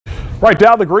Right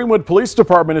now, the Greenwood Police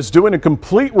Department is doing a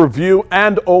complete review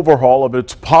and overhaul of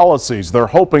its policies. They're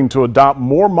hoping to adopt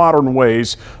more modern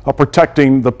ways of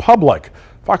protecting the public.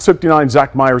 Fox 59's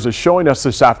Zach Myers is showing us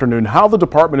this afternoon how the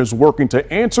department is working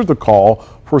to answer the call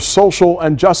for social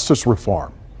and justice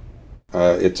reform.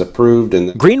 It's approved.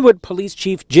 And Greenwood Police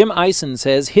Chief Jim Eisen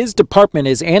says his department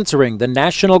is answering the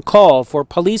national call for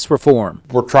police reform.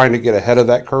 We're trying to get ahead of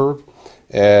that curve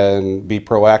and be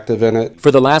proactive in it.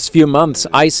 For the last few months,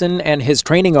 Eisen and his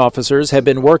training officers have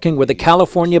been working with a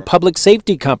California public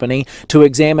safety company to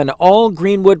examine all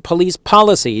Greenwood police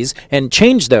policies and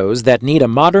change those that need a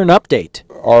modern update.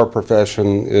 Our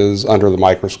profession is under the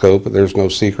microscope. There's no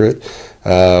secret.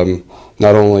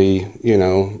 Not only,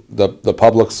 the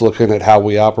public's looking at how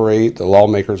we operate, the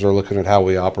lawmakers are looking at how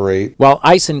we operate. While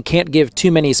Eisen can't give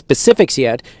too many specifics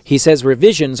yet, he says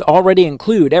revisions already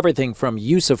include everything from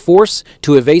use of force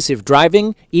to evasive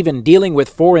driving, even dealing with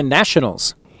foreign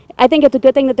nationals. I think it's a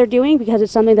good thing that they're doing because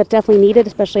it's something that's definitely needed,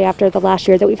 especially after the last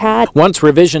year that we've had. Once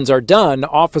revisions are done,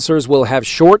 officers will have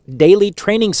short daily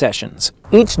training sessions.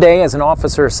 Each day as an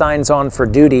officer signs on for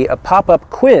duty, a pop-up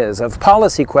quiz of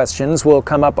policy questions will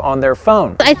come up on their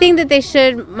phone. I think that they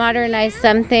should modernize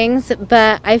some things,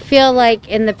 but I feel like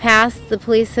in the past the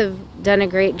police have done a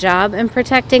great job in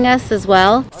protecting us as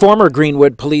well. Former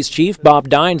Greenwood Police Chief Bob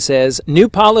Dine says new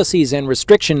policies and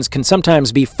restrictions can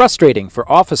sometimes be frustrating for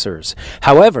officers.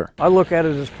 However, I look at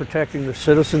it as protecting the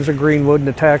citizens of Greenwood and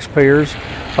the taxpayers.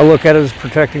 I look at it as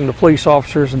protecting the police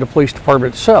officers and the police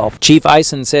department itself. Chief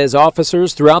Eisen says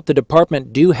officers throughout the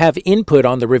department do have input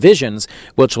on the revisions,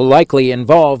 which will likely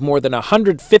involve more than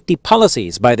 150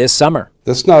 policies by this summer.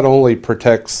 This not only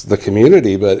protects the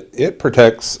community, but it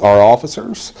protects our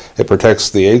officers, it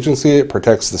protects the agency, it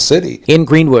protects the city. In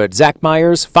Greenwood, Zach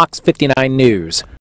Myers, Fox 59 News.